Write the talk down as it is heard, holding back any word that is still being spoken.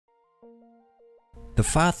The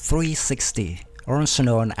Fath-360, also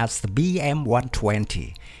known as the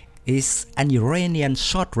BM-120, is an Iranian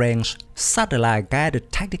short-range,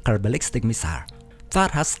 satellite-guided tactical ballistic missile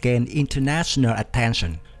that has gained international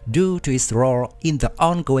attention due to its role in the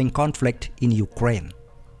ongoing conflict in Ukraine.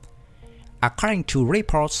 According to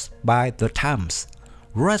reports by The Times,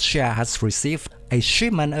 Russia has received a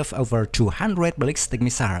shipment of over 200 ballistic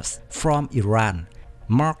missiles from Iran,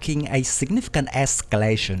 marking a significant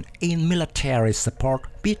escalation in military support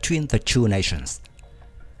between the two nations.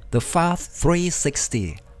 The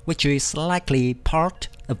Fath-360, which is likely part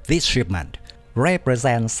of this shipment,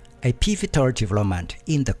 represents a pivotal development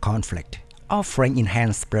in the conflict, offering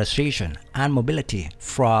enhanced precision and mobility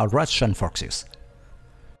for Russian forces.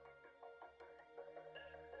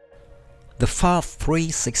 The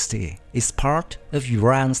Fath-360 is part of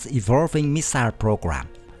Iran's evolving missile program,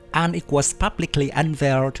 and it was publicly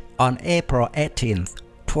unveiled on April 18,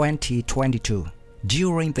 2022,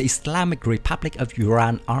 during the Islamic Republic of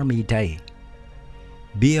Iran Army Day.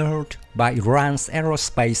 Built by Iran's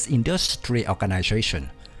Aerospace Industry Organization,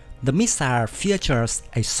 the missile features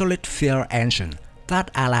a solid-fuel engine that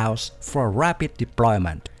allows for rapid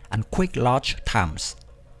deployment and quick launch times.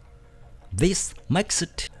 This makes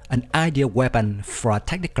it an ideal weapon for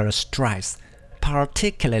tactical strikes,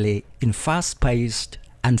 particularly in fast-paced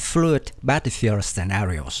and fluid battlefield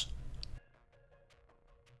scenarios.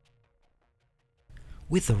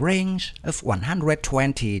 With a range of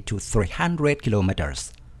 120 to 300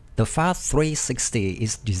 kilometers, the Fath-360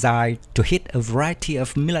 is designed to hit a variety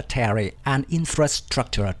of military and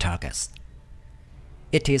infrastructural targets.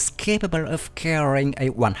 It is capable of carrying a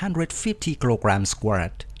 150 kg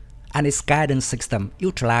squad, and its guidance system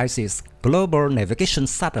utilizes global navigation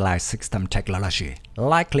satellite system technology,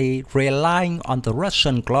 likely relying on the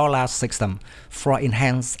Russian GLONASS system for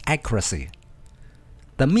enhanced accuracy.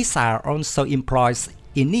 The missile also employs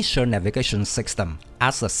initial navigation system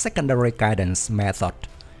as a secondary guidance method,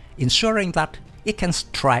 ensuring that it can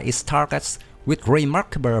strike its targets with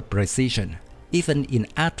remarkable precision, even in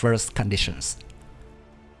adverse conditions.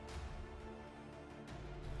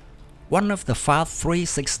 One of the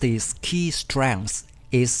Fath-360's key strengths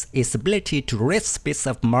is its ability to reach speeds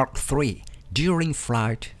of Mach 3 during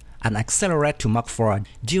flight and accelerate to Mach 4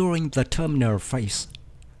 during the terminal phase.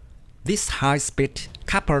 This high speed,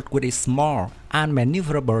 coupled with its small and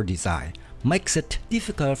maneuverable design, makes it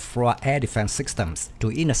difficult for air defense systems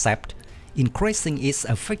to intercept, increasing its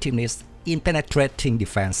effectiveness in penetrating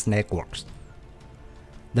defense networks.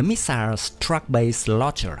 The missile's truck-based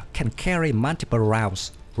launcher can carry multiple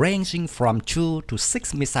rounds, ranging from 2 to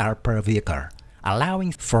 6 missiles per vehicle,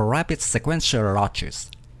 allowing for rapid sequential launches.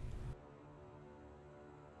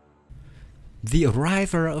 The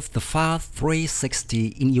arrival of the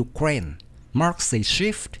Fath-360 in Ukraine marks a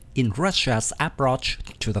shift in Russia's approach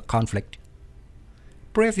to the conflict.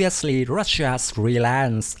 Previously, Russia's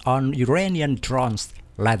reliance on Iranian drones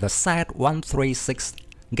like the Fath-136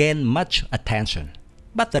 gained much attention,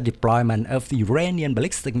 but the deployment of the Iranian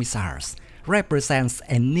ballistic missiles represents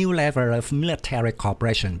a new level of military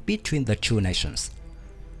cooperation between the two nations.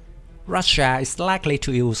 Russia is likely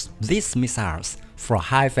to use these missiles for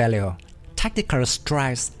high-value tactical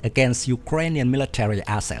strikes against Ukrainian military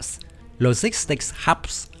assets, logistics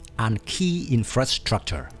hubs, and key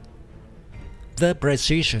infrastructure. The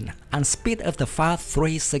precision and speed of the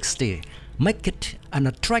Fath-360 make it an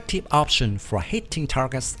attractive option for hitting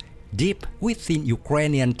targets deep within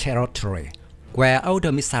Ukrainian territory, where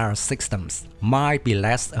older missile systems might be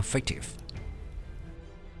less effective.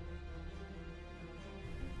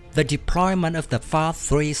 The deployment of the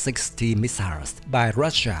Fath-360 missiles by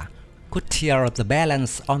Russia could tilt the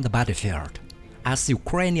balance on the battlefield, as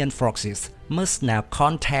Ukrainian forces must now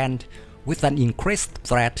contend with an increased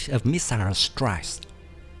threat of missile strikes.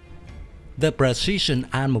 The precision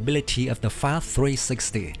and mobility of the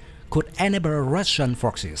Fath-360 could enable Russian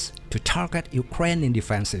forces to target Ukrainian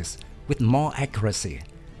defenses with more accuracy,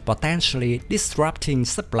 potentially disrupting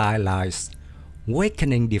supply lines,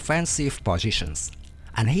 weakening defensive positions,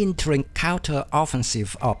 and hindering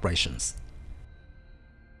counter-offensive operations.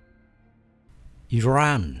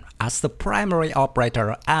 Iran, as the primary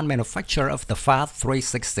operator and manufacturer of the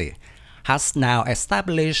Fath-360, has now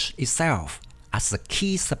established itself as a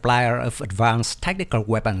key supplier of advanced tactical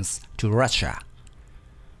weapons to Russia.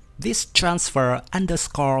 This transfer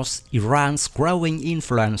underscores Iran's growing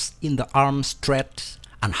influence in the arms trade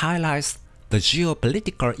and highlights the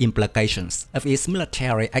geopolitical implications of its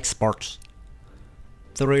military exports.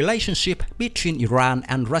 The relationship between Iran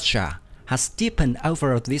and Russia has deepened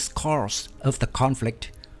over this course of the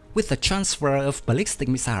conflict, with the transfer of ballistic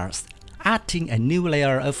missiles adding a new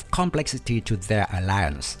layer of complexity to their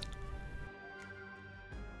alliance.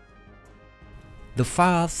 The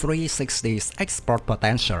Fath-360's export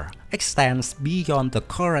potential extends beyond the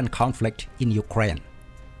current conflict in Ukraine.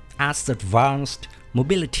 As advanced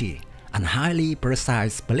mobility and highly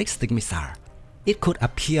precise ballistic missile, it could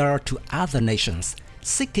appeal to other nations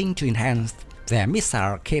seeking to enhance their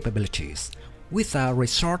missile capabilities without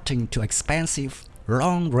resorting to expensive,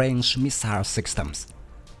 long-range missile systems.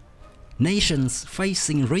 Nations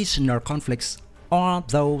facing regional conflicts or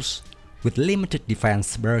those with limited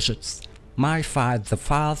defense budgets might find the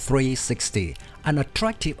Fath-360 an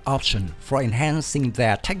attractive option for enhancing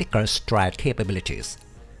their tactical strike capabilities.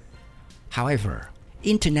 However,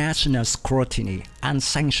 international scrutiny and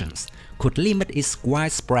sanctions could limit its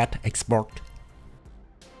widespread export.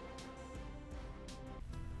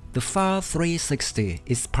 The Fath-360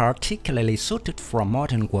 is particularly suited for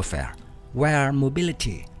modern warfare, where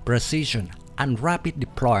mobility, precision, and rapid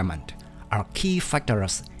deployment are key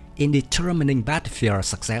factors in determining battlefield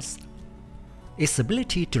success. Its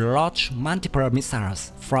ability to launch multiple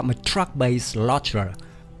missiles from a truck-based launcher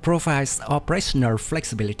provides operational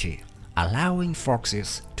flexibility, allowing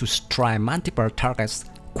forces to strike multiple targets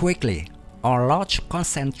quickly or launch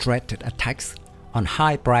concentrated attacks on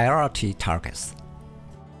high-priority targets.